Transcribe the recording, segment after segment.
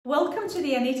to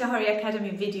the Anita Horry Academy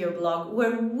video blog,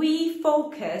 where we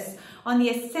focus on the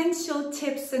essential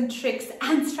tips and tricks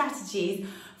and strategies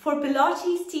for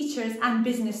Pilates teachers and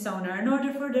business owners in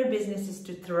order for their businesses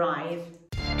to thrive.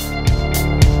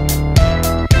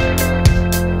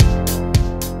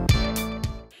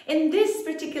 In this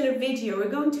particular video, we're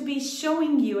going to be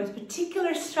showing you a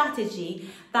particular strategy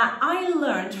that I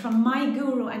learned from my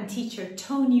guru and teacher,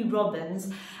 Tony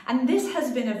Robbins. And this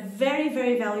has been a very,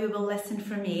 very valuable lesson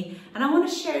for me. And I want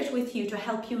to share it with you to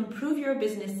help you improve your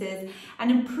businesses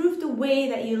and improve the way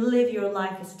that you live your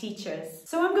life as teachers.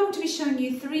 So I'm going to be showing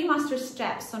you 3 master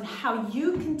steps on how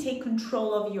you can take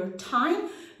control of your time,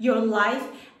 your life,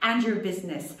 and your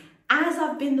business, as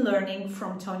I've been learning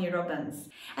from Tony Robbins.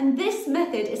 And this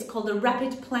method is called the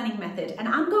rapid planning method, and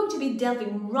I'm going to be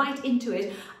delving right into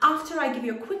it after I give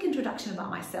you a quick introduction about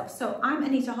myself. So I'm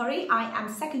Anita Horry. I am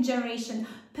 2nd generation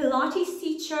Pilates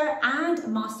teacher and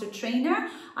master trainer.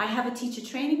 I have a teacher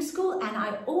training school, and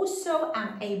I also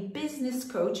am a business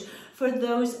coach for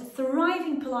those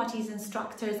thriving Pilates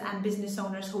instructors and business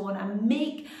owners who want to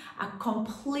make a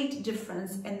complete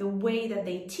difference in the way that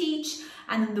they teach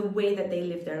and in the way that they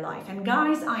live their life. And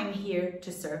guys, I'm here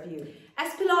to serve you.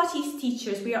 As Pilates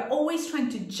teachers, we are always trying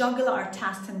to juggle our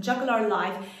tasks and juggle our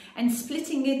life and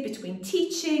splitting it between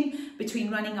teaching,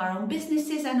 between running our own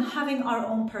businesses and having our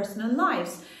own personal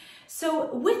lives.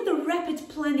 So with the rapid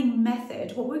planning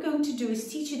method, what we're going to do is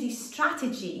teach you these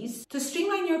strategies to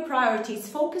streamline your priorities,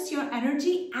 focus your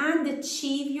energy, and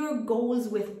achieve your goals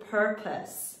with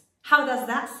purpose. How does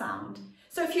that sound?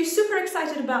 So if you're super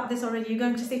excited about this already, you're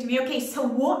going to say to me, okay, so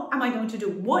what am I going to do?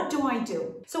 What do I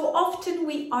do? So often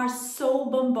we are so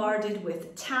bombarded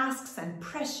with tasks and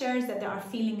pressures that they are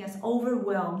feeling as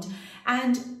overwhelmed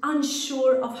and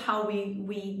unsure of how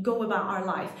we go about our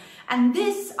life. And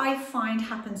this, I find,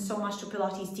 happens so much to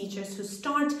Pilates teachers who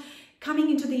start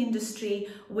coming into the industry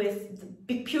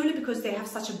purely because they have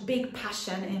such a big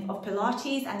passion of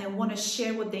Pilates and they want to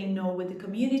share what they know with the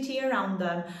community around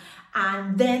them.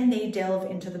 And then they delve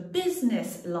into the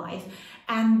business life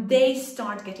and they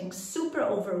start getting super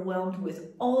overwhelmed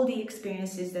with all the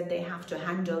experiences that they have to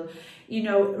handle. You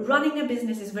know, running a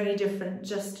business is very different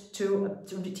just to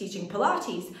teaching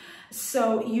Pilates.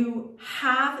 So you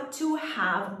have to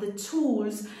have the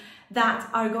tools that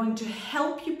are going to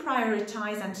help you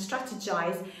prioritize and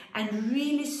strategize and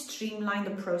really streamline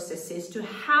the processes to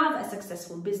have a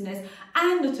successful business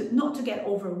and not to get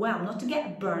overwhelmed, not to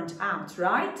get burnt out,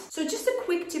 right? So just a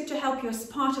quick tip to help you as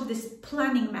part of this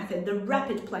planning method, the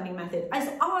rapid planning method, is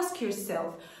ask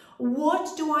yourself,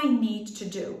 what do I need to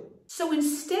do? So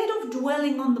instead of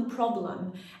dwelling on the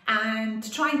problem and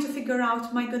trying to figure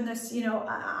out, my goodness, you know,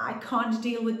 I can't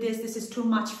deal with this, this is too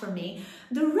much for me,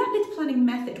 the rapid planning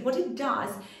method, what it does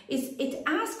is it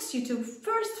asks you to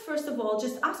first of all,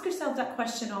 just ask yourself that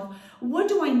question of, what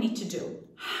do I need to do?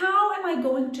 How am I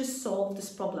going to solve this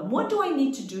problem? What do I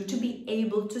need to do to be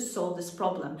able to solve this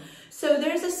problem? So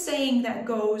there's a saying that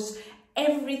goes,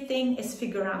 everything is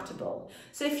figure outable.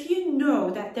 So if you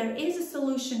know that there is a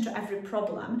solution to every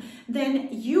problem, then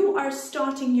you are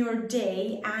starting your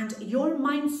day and your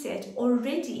mindset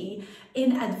already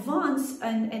in advance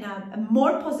and in a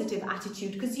more positive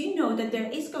attitude, because you know that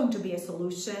there is going to be a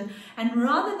solution, and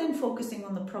rather than focusing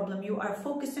on the problem, you are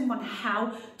focusing on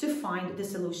how to find the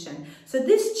solution. So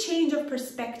this change of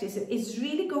perspective is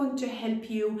really going to help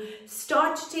you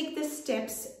start to take the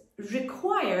steps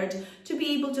required to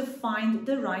be able to find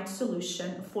the right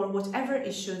solution for whatever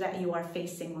issue that you are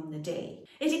facing on the day.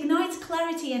 It ignites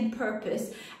clarity and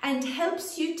purpose and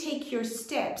helps you take your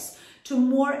steps to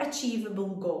more achievable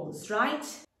goals, right?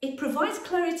 It provides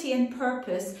clarity and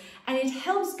purpose, and it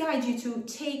helps guide you to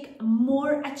take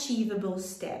more achievable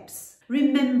steps.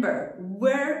 Remember,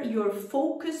 where your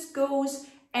focus goes,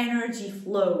 energy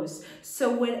flows. So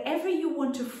wherever you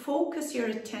want to focus your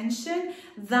attention,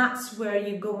 that's where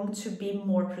you're going to be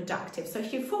more productive. So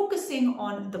if you're focusing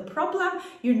on the problem,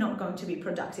 you're not going to be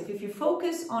productive. If you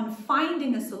focus on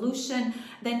finding a solution,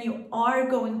 then you are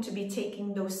going to be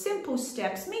taking those simple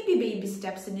steps, maybe baby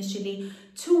steps initially,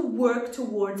 to work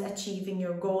towards achieving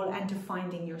your goal and to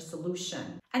finding your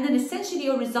solution. And then essentially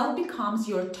your result becomes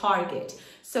your target.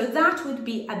 So that would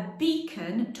be a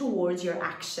beacon towards your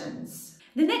actions.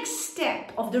 The next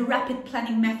step of the rapid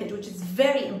planning method, which is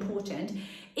very important,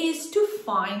 is to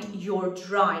find your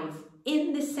drive,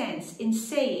 in the sense, in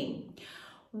saying,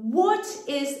 what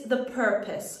is the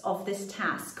purpose of this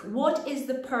task? What is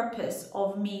the purpose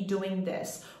of me doing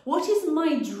this? What is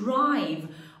my drive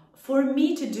for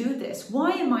me to do this?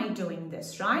 Why am I doing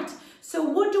this, right? So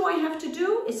what do I have to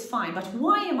do is fine, but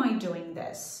why am I doing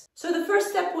this? So the first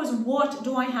step was, what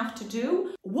do I have to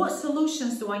do? What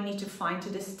solutions do I need to find to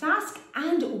this task?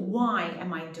 And why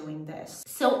am I doing this?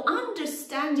 So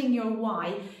understanding your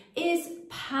why is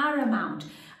paramount,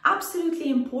 absolutely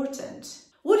important.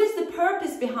 What is the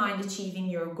purpose behind achieving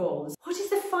your goals? What is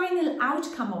the final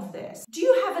outcome of this? Do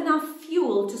you have enough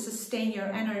fuel to sustain your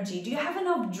energy? Do you have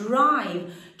enough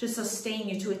drive to sustain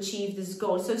you to achieve this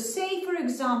goal? So say, for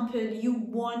example, you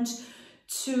want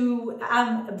to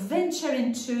venture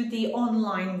into the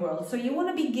online world. So you want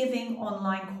to be giving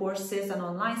online courses and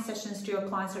online sessions to your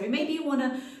clients, or maybe you want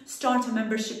to start a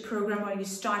membership program where you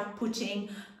start putting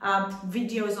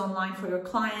videos online for your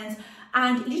clients,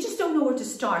 and you just don't know where to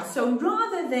start. So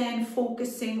rather than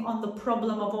focusing on the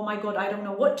problem of, oh my God, I don't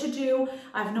know what to do,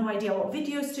 I have no idea what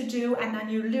videos to do, and then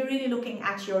you're really looking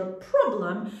at your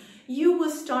problem, you will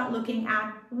start looking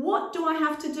at, what do I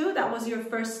have to do? That was your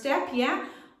first step, yeah?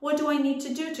 What do I need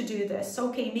to do this?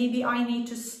 Okay, maybe I need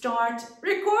to start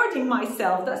recording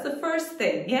myself. That's the first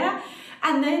thing, yeah?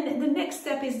 And then the next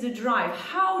step is the drive.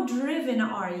 How driven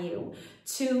are you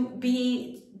to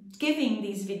be giving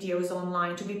these videos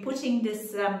online, to be putting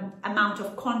this amount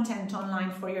of content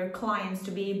online for your clients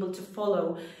to be able to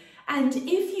follow? And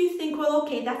if you think, well,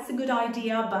 okay, that's a good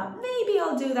idea, but maybe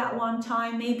I'll do that one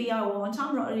time, maybe I won't,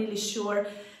 I'm not really sure.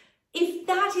 If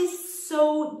that is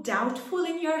so doubtful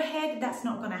in your head, that's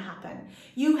not going to happen.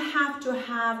 You have to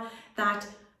have that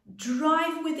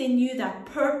drive within you, that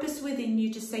purpose within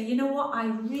you to say, you know what, I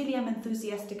really am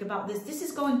enthusiastic about this. This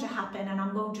is going to happen and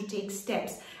I'm going to take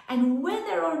steps. And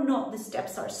whether or not the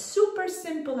steps are super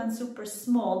simple and super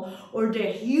small, or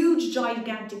they're huge,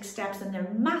 gigantic steps and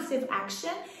they're massive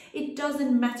action, it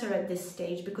doesn't matter at this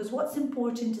stage, because what's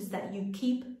important is that you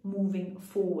keep moving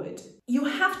forward. You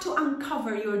have to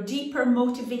uncover your deeper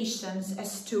motivations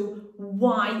as to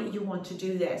why you want to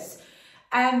do this.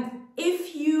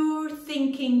 If you're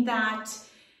thinking that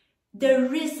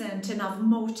there isn't enough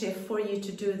motive for you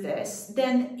to do this,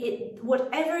 then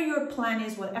whatever your plan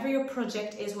is, whatever your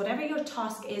project is, whatever your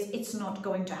task is, it's not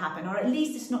going to happen, or at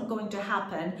least it's not going to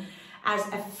happen as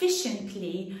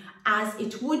efficiently as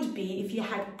it would be if you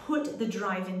had put the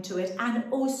drive into it, and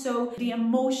also the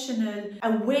emotional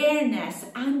awareness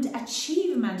and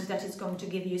achievement that it's going to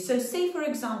give you. So say, for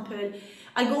example,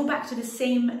 I go back to the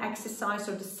same exercise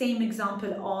or the same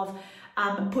example of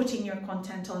putting your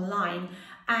content online,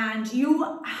 and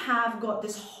you have got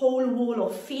this whole wall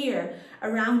of fear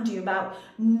around you about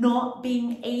not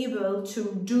being able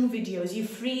to do videos. You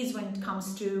freeze when it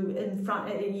comes to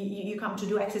you come to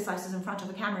do exercises in front of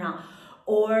a camera,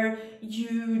 or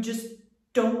you just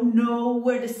don't know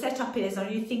where the setup is, or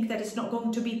you think that it's not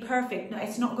going to be perfect, no,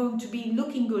 it's not going to be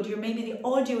looking good, or maybe the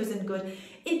audio isn't good.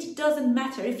 It doesn't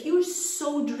matter. If you're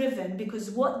so driven, because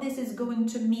what this is going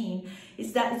to mean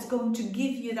is that it's going to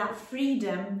give you that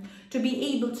freedom to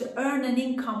be able to earn an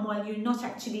income while you're not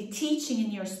actually teaching in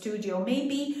your studio.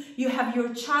 Maybe you have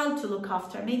your child to look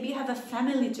after, maybe you have a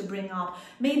family to bring up,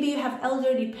 maybe you have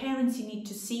elderly parents you need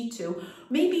to see to,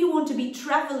 maybe you want to be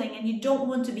traveling and you don't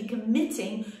want to be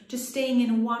committing to staying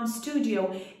in one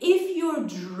studio. If your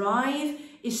drive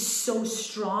is so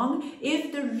strong,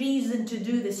 if the reason to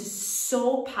do this is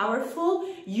so powerful,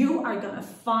 you are gonna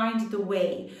find the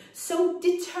way. So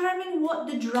determine what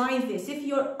the drive is. If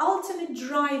your ultimate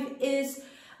drive is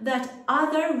that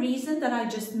other reason that I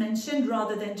just mentioned,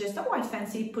 rather than just, oh, I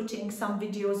fancy putting some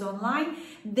videos online,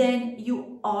 then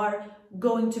you are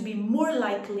going to be more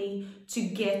likely to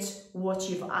get what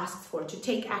you've asked for, to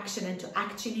take action and to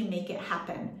actually make it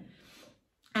happen.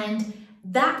 And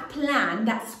that plan,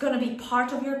 that's going to be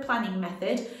part of your planning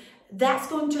method, that's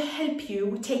going to help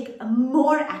you take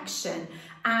more action.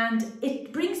 And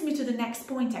it brings me to the next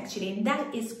point actually, and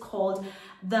that is called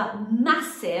the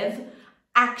massive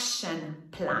action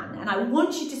plan. And I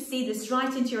want you to see this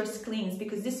right into your screens,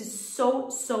 because this is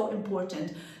so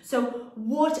important. So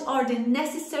what are the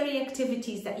necessary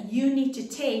activities that you need to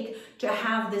take to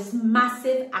have this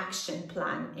massive action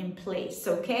plan in place?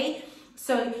 Okay,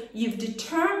 so you've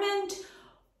determined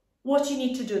what you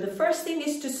need to do. The first thing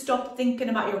is to stop thinking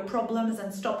about your problems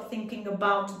and stop thinking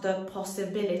about the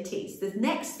possibilities. The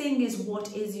next thing is,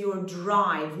 what is your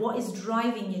drive? What is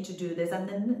driving you to do this? And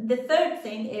then the third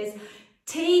thing is,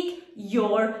 take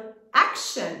your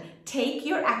action. Take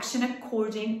your action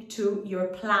according to your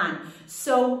plan.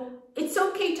 So it's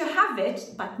okay to have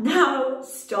it, but now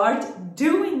start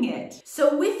doing it.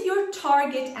 So with your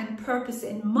target and purpose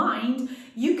in mind,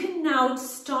 you can now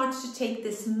start to take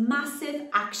this massive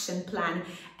action plan,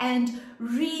 and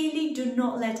really do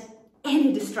not let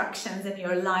any distractions in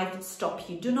your life stop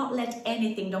you. Do not let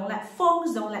anything, don't let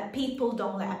phones, don't let people,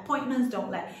 don't let appointments,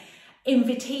 don't let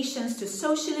invitations to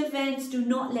social events, do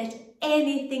not let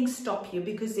anything stop you,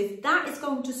 because if that is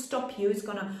going to stop you, it's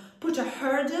going to put a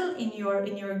hurdle in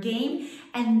your game,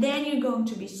 and then you're going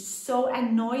to be so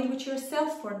annoyed with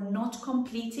yourself for not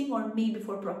completing, or maybe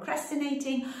for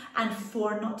procrastinating and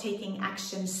for not taking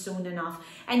action soon enough.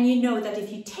 And you know that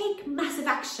if you take massive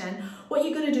action, what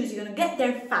you're going to do is you're going to get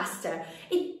there faster.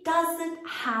 It doesn't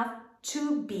have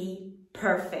to be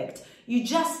perfect. You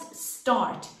just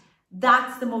start.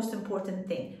 That's the most important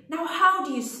thing. Now, how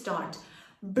do you start?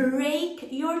 Break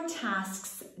your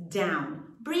tasks down.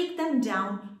 Break them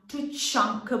down to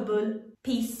chunkable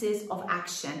pieces of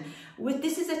action.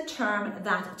 This is a term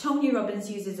that Tony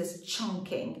Robbins uses as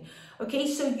chunking. Okay,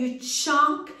 so you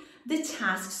chunk the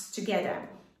tasks together.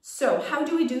 So how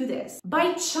do we do this?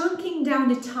 By chunking down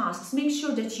the tasks, make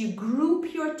sure that you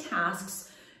group your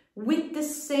tasks with the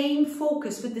same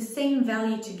focus, with the same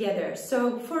value together.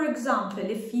 So for example,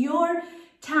 if your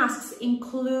tasks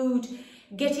include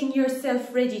getting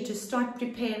yourself ready to start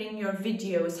preparing your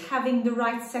videos, having the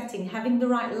right setting, having the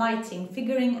right lighting,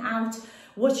 figuring out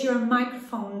what your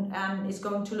microphone is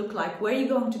going to look like, where you're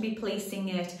going to be placing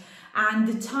it, and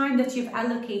the time that you've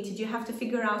allocated, you have to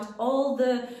figure out all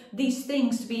these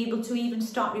things to be able to even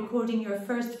start recording your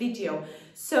first video.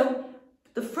 So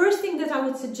the first thing that I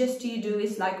would suggest you do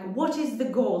is like, what is the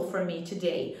goal for me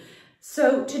today?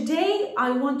 So today I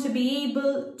want to be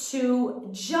able to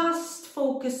just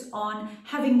focus on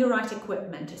having the right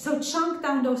equipment. So chunk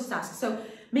down those tasks. So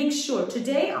make sure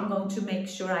today I'm going to make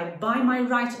sure I buy my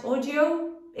right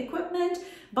audio equipment,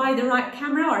 buy the right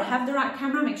camera, or have the right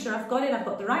camera, make sure I've got it, I've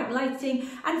got the right lighting,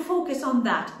 and focus on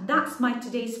that. That's my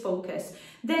today's focus.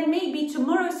 Then maybe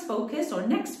tomorrow's focus or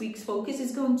next week's focus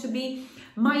is going to be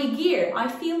my gear. I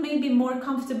feel maybe more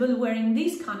comfortable wearing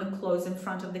these kind of clothes in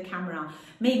front of the camera.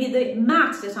 Maybe the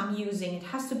mat that I'm using, it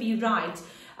has to be right.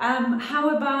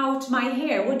 How about my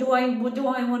hair? What do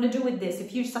I want to do with this?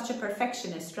 If you're such a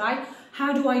perfectionist, right?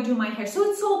 How do I do my hair? So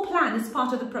it's all planned, it's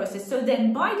part of the process. So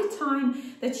then by the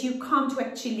time that you come to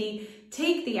actually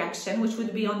take the action, which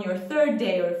would be on your third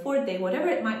day or fourth day, whatever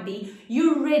it might be,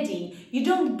 you're ready. You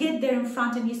don't get there in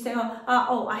front and you say,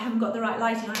 oh, I haven't got the right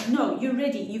lighting on it. No, you're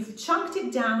ready. You've chunked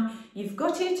it down. You've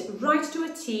got it right to a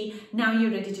T. Now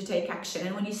you're ready to take action.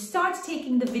 And when you start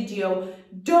taking the video,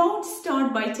 don't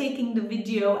start by taking the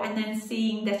video and then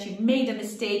seeing that you've made a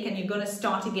mistake and you're going to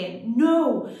start again.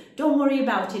 No, don't worry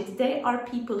about it. There are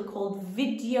people called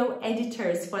video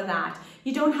editors for that.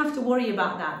 You don't have to worry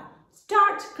about that.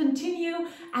 Start, continue,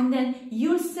 and then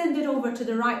you'll send it over to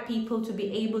the right people to be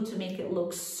able to make it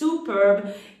look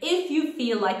superb. If you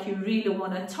feel like you really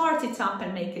want to tart it up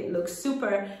and make it look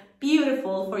super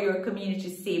beautiful for your community to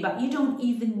see, but you don't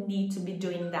even need to be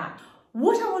doing that.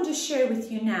 What I want to share with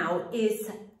you now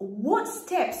is what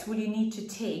steps will you need to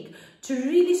take to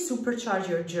really supercharge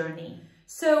your journey.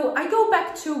 So I go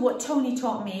back to what Tony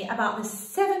taught me about the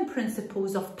 7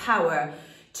 principles of power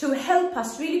to help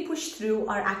us really push through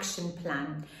our action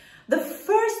plan. The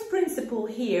first principle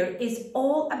here is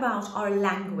all about our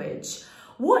language.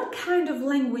 What kind of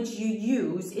language you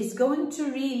use is going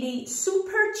to really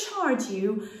supercharge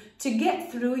you to get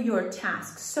through your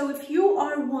tasks. So if you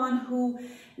are one who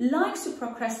likes to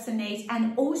procrastinate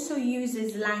and also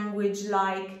uses language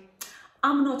like,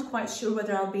 I'm not quite sure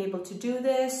whether I'll be able to do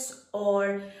this,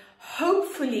 or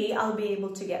hopefully I'll be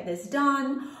able to get this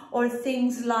done, or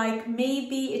things like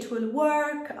maybe it will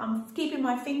work, I'm keeping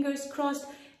my fingers crossed.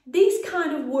 These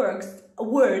kind of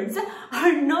words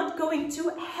are not going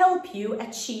to help you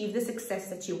achieve the success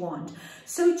that you want.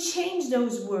 So change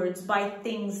those words by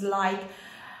things like,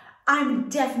 I'm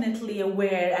definitely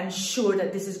aware and sure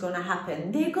that this is going to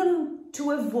happen. They're going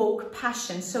to evoke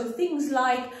passion. So things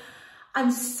like, I'm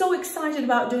so excited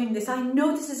about doing this. I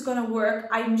know this is going to work.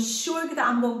 I'm sure that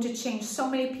I'm going to change so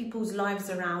many people's lives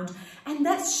around. And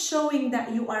that's showing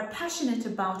that you are passionate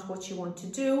about what you want to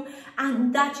do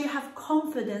and that you have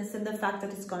confidence in the fact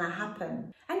that it's going to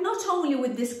happen. And not only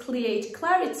with this create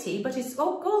clarity, but it's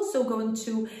also going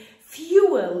to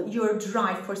fuel your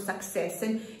drive for success.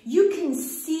 And you can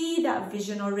see that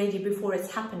vision already before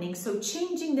it's happening. So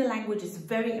changing the language is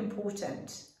very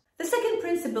important. The second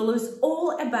principle is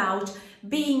all about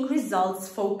being results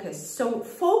focused. So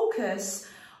focus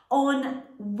on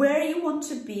where you want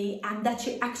to be and that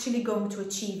you're actually going to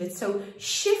achieve it. So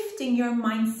shifting your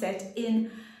mindset in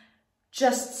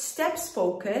just steps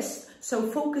focused. So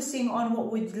focusing on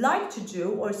what we'd like to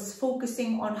do, or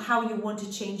focusing on how you want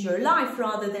to change your life,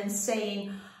 rather than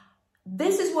saying,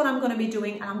 this is what I'm going to be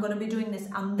doing, and I'm going to be doing this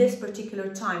on this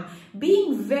particular time.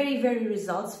 Being very, very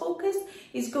results focused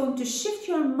is going to shift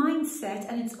your mindset,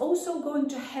 and it's also going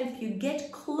to help you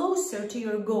get closer to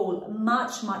your goal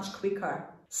much, much quicker.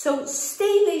 So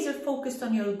stay laser focused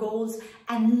on your goals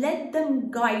and let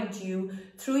them guide you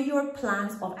through your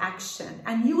plans of action,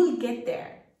 and you will get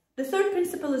there. The third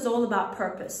principle is all about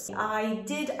purpose. I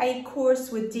did a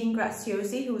course with Dean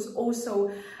Graziosi, who is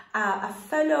also a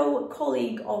fellow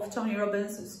colleague of Tony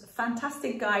Robbins, who's a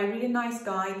fantastic guy, really nice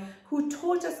guy, who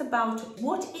taught us about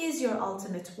what is your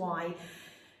ultimate why.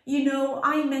 You know,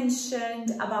 I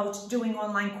mentioned about doing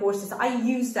online courses. I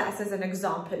use that as an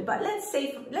example, but let's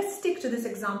stick to this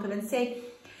example and say,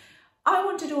 I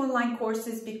want to do online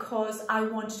courses because I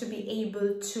want to be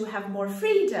able to have more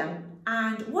freedom.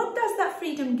 And what does that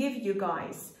freedom give you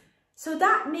guys? So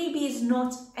that maybe is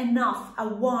not enough a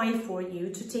why for you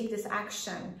to take this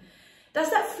action. Does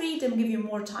that freedom give you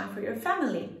more time for your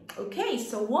family? Okay,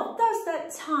 so what does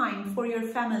that time for your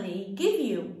family give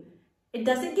you? It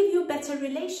doesn't give you a better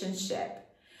relationship.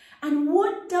 And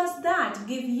what does that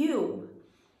give you?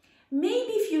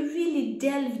 Maybe if you really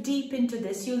delve deep into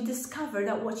this, you'll discover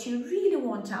that what you really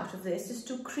want out of this is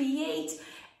to create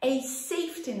a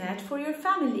safety net for your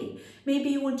family. Maybe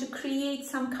you want to create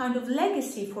some kind of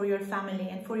legacy for your family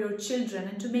and for your children,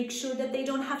 and to make sure that they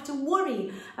don't have to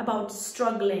worry about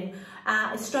struggling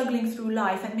through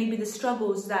life, and maybe the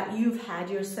struggles that you've had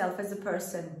yourself as a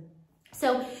person.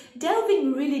 So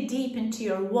delving really deep into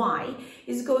your why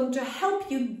is going to help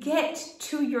you get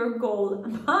to your goal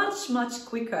much, much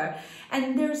quicker.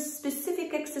 And there's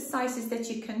specific exercises that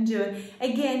you can do.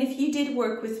 Again, if you did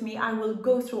work with me, I will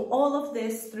go through all of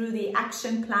this through the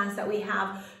action plans that we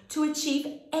have to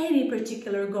achieve any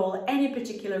particular goal, any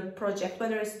particular project,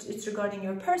 whether it's regarding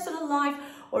your personal life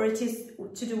or it is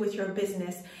to do with your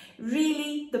business.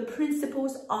 Really, the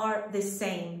principles are the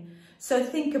same. So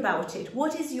think about it.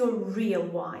 What is your real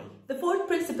why? The fourth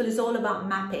principle is all about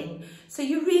mapping. So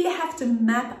you really have to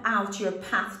map out your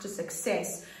path to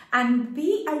success, and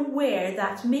be aware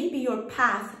that maybe your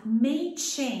path may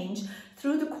change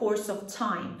through the course of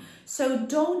time. So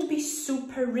don't be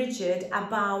super rigid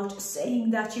about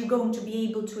saying that you're going to be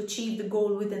able to achieve the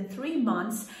goal within 3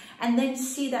 months, and then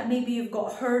see that maybe you've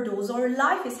got hurdles or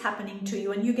life is happening to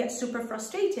you and you get super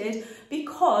frustrated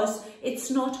because it's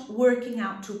not working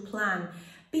out to plan.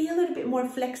 Be a little bit more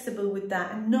flexible with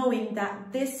that, and knowing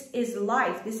that this is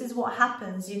life. This is what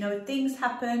happens. You know, things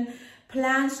happen,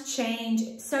 plans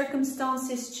change,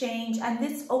 circumstances change, and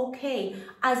it's okay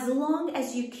as long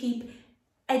as you keep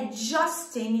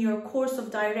adjusting your course of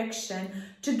direction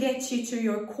to get you to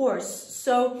your course.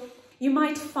 So you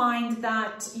might find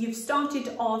that you've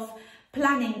started off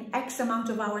planning X amount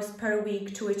of hours per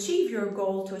week to achieve your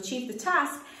goal, to achieve the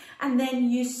task, and then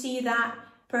you see that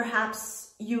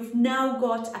perhaps you've now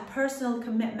got a personal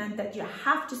commitment that you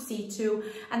have to see to,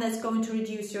 and that's going to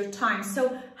reduce your time.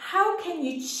 So how can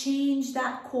you change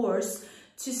that course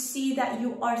to see that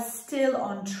you are still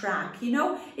on track? You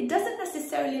know, it doesn't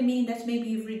necessarily mean that maybe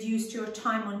you've reduced your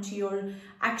time onto your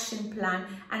action plan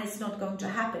and it's not going to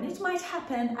happen. It might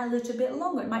happen a little bit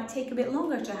longer. It might take a bit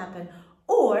longer to happen.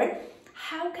 Or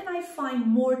how can I find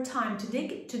more time to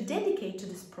dedicate to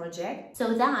this project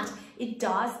so that it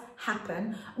does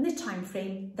happen in the time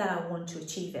frame that I want to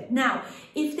achieve it? Now,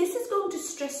 if this is going to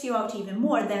stress you out even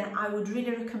more, then I would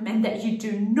really recommend that you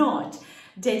do not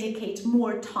dedicate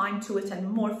more time to it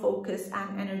and more focus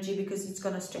and energy, because it's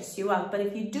going to stress you out. But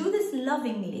if you do this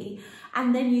lovingly,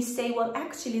 and then you say, well,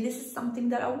 actually, this is something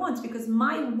that I want because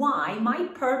my why, my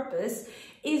purpose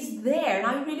is there, and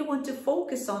I really want to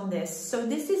focus on this. So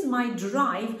this is my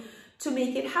drive to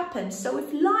make it happen. So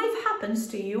if life happens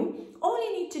to you, all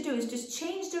you need to do is just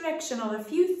change direction of a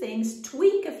few things,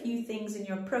 tweak a few things in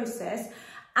your process,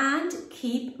 and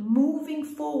keep moving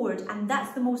forward. And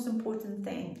that's the most important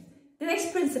thing. The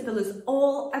next principle is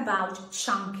all about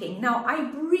chunking. Now, I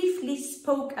briefly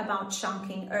spoke about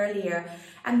chunking earlier,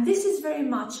 and this is very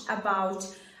much about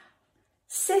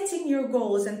setting your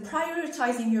goals and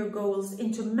prioritizing your goals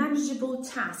into manageable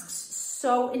tasks.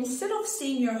 So instead of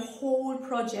seeing your whole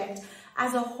project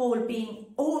as a whole being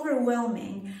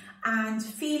overwhelming and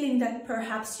feeling that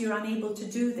perhaps you're unable to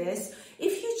do this,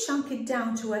 if you chunk it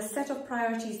down to a set of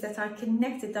priorities that are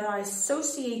connected, that are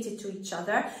associated to each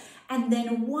other, and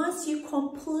then once you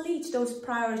complete those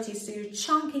priorities, so you're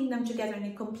chunking them together and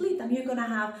you complete them, you're going to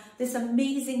have this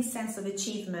amazing sense of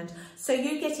achievement. So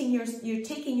you're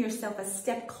taking yourself a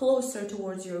step closer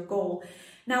towards your goal.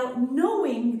 Now,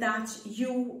 knowing that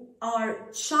you are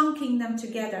chunking them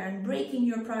together and breaking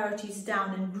your priorities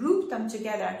down and group them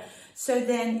together, so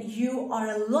then you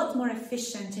are a lot more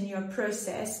efficient in your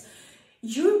process,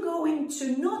 you're going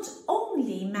to not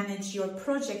only manage your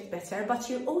project better, but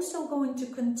you're also going to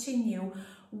continue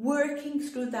working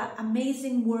through that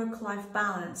amazing work-life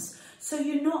balance. So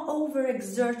you're not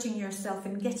overexerting yourself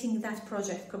in getting that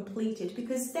project completed,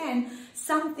 because then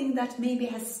something that maybe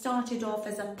has started off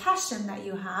as a passion that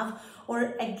you have,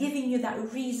 or giving you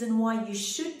that reason why you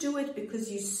should do it because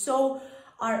you so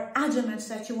are adamant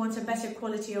that you want a better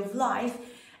quality of life,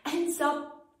 ends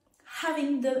up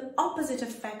having the opposite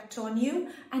effect on you,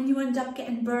 and you end up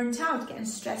getting burnt out, getting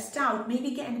stressed out,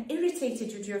 maybe getting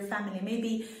irritated with your family,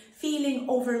 maybe feeling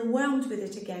overwhelmed with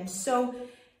it again. So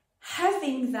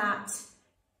having that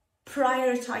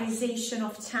prioritization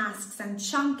of tasks and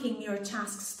chunking your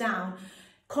tasks down,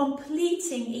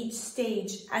 completing each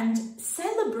stage and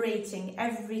celebrating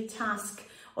every task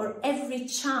or every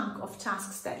chunk of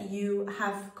tasks that you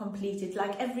have completed,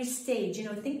 like every stage, you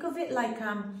know, think of it like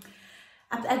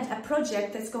a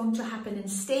project that's going to happen in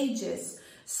stages.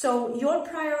 So your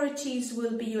priorities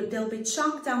will be, they'll be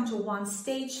chunked down to one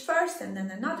stage first, and then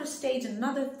another stage, and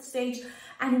another stage.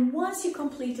 And once you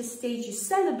complete a stage, you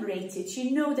celebrate it.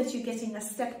 You know that you're getting a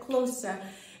step closer.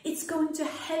 It's going to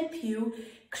help you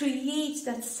create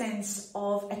that sense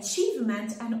of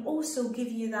achievement and also give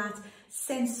you that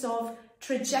sense of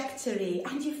trajectory,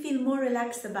 and you feel more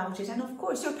relaxed about it. And of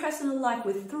course, your personal life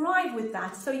will thrive with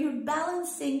that. So you're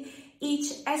balancing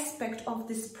each aspect of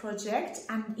this project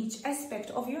and each aspect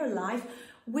of your life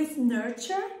with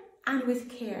nurture and with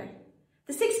care.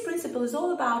 The sixth principle is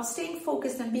all about staying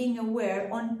focused and being aware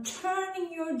on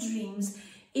turning your dreams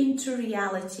into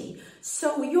reality.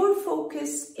 So your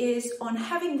focus is on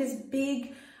having this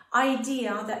big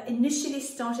idea that initially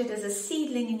started as a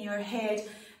seedling in your head,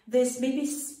 this maybe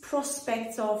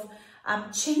prospect of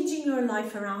changing your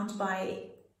life around by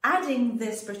adding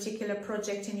this particular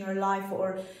project in your life,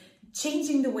 or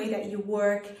changing the way that you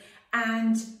work.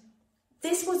 And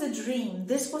this was a dream.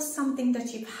 This was something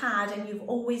that you've had and you've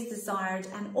always desired,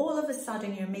 and all of a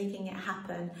sudden you're making it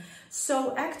happen.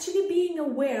 So actually being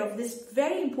aware of this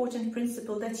very important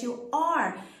principle, that you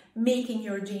are making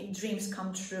your dreams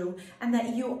come true, and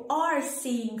that you are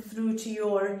seeing through to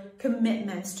your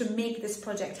commitments to make this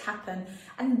project happen.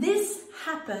 And this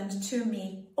happened to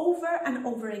me over and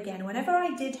over again. Whenever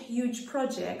I did huge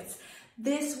projects,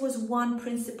 this was one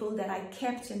principle that I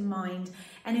kept in mind,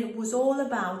 and it was all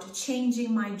about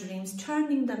changing my dreams,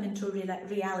 turning them into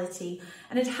reality.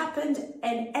 And it happened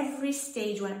at every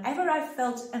stage. Whenever I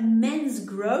felt immense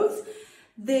growth,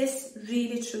 this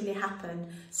really truly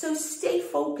happened. So stay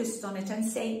focused on it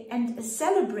and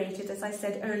celebrate it. As I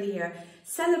said earlier,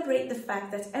 celebrate the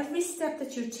fact that every step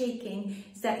that you're taking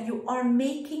is that you are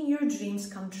making your dreams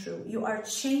come true. You are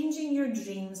changing your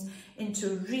dreams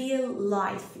into real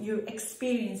life. You're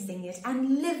experiencing it,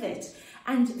 and live it,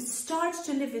 and start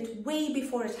to live it way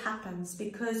before it happens,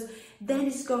 because then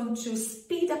it's going to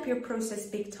speed up your process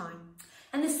big time.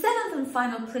 And the seventh and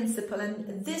final principle,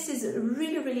 and this is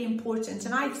really, really important,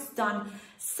 and I've done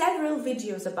several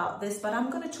videos about this, but I'm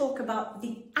going to talk about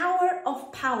the hour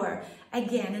of power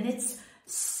again. And it's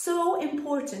so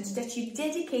important that you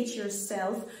dedicate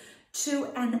yourself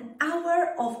to an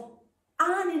hour of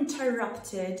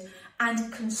uninterrupted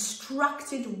and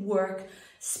constructed work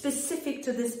specific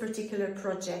to this particular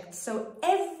project. So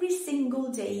every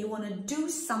single day you want to do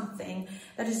something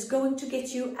that is going to get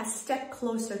you a step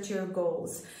closer to your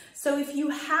goals. So if you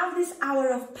have this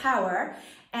hour of power,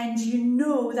 and you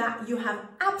know that you have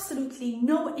absolutely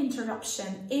no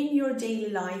interruption in your daily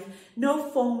life, no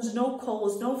phones, no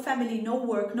calls, no family, no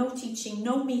work, no teaching,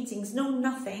 no meetings, no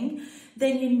nothing,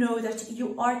 then you know that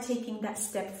you are taking that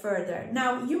step further.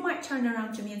 Now, you might turn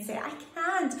around to me and say, I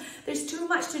can't, there's too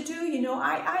much to do, you know,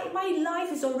 my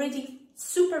life is already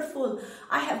super full.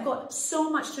 I have got so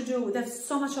much to do. There's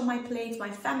so much on my plate, my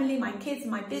family, my kids,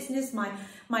 my business, my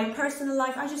personal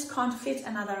life. I just can't fit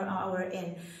another hour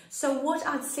in. So what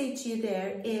I'd say to you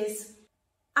there is,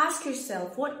 ask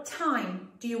yourself, what time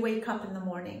do you wake up in the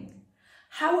morning?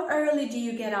 How early do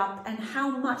you get up, and how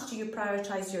much do you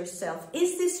prioritize yourself?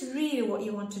 Is this really what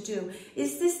you want to do?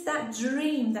 Is this that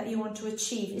dream that you want to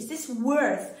achieve? Is this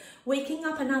worth waking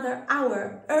up another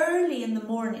hour early in the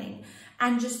morning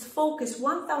and just focus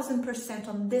 1000%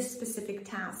 on this specific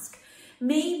task?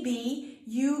 Maybe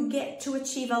you get to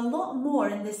achieve a lot more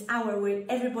in this hour where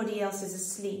everybody else is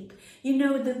asleep. You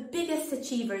know, the biggest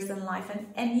achievers in life,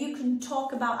 and you can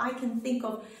talk about, I can think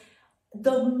of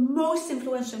the most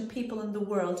influential people in the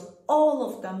world,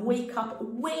 all of them wake up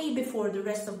way before the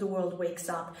rest of the world wakes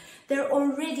up. They're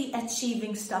already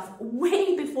achieving stuff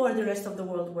way before the rest of the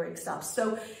world wakes up.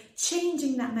 So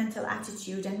changing that mental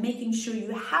attitude and making sure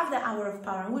you have the hour of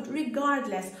power,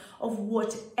 regardless of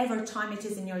whatever time it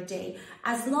is in your day,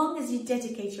 as long as you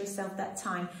dedicate yourself that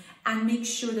time and make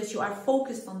sure that you are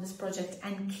focused on this project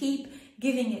and keep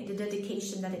giving it the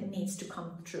dedication that it needs to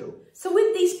come true. So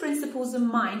with these principles in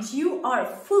mind, you are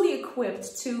fully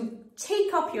equipped to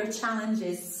take up your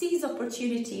challenges, seize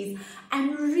opportunities,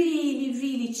 and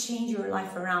really change your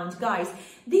life around. Guys,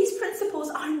 these principles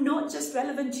are not just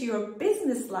relevant to your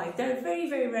business life, they're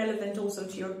very relevant also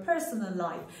to your personal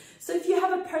life. So if you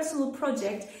have a personal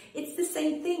project, it's the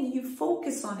same thing. You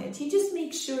focus on it. You just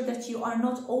make sure that you are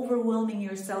not overwhelming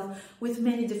yourself with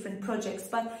many different projects,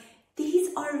 but these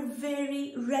are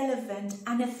very relevant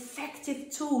and effective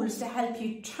tools to help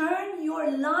you turn your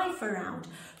life around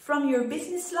from your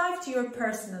business life to your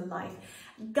personal life.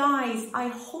 Guys, I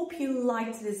hope you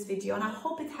liked this video and I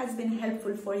hope it has been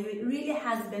helpful for you. It really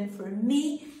has been for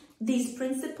me. These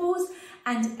principles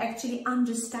and actually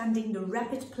understanding the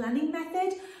rapid planning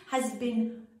method has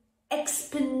been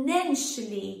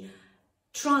exponentially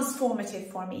transformative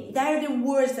for me. They're the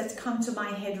words that come to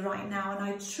my head right now, and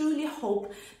I truly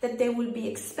hope that they will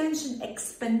be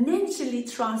exponentially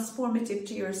transformative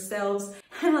to yourselves.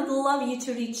 And I'd love you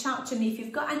to reach out to me if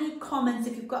you've got any comments,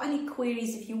 if you've got any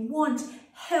queries, if you want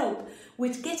help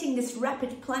with getting this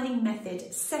rapid planning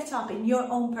method set up in your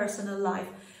own personal life.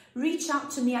 Reach out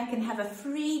to me. I can have a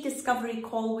free discovery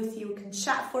call with you. We can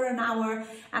chat for an hour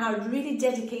and I would really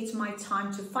dedicate my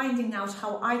time to finding out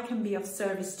how I can be of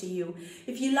service to you.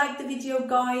 If you like the video,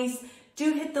 guys,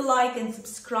 do hit the like and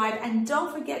subscribe, and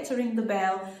don't forget to ring the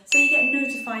bell so you get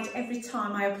notified every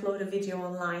time I upload a video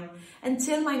online.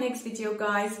 Until my next video,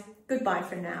 guys, goodbye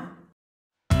for now.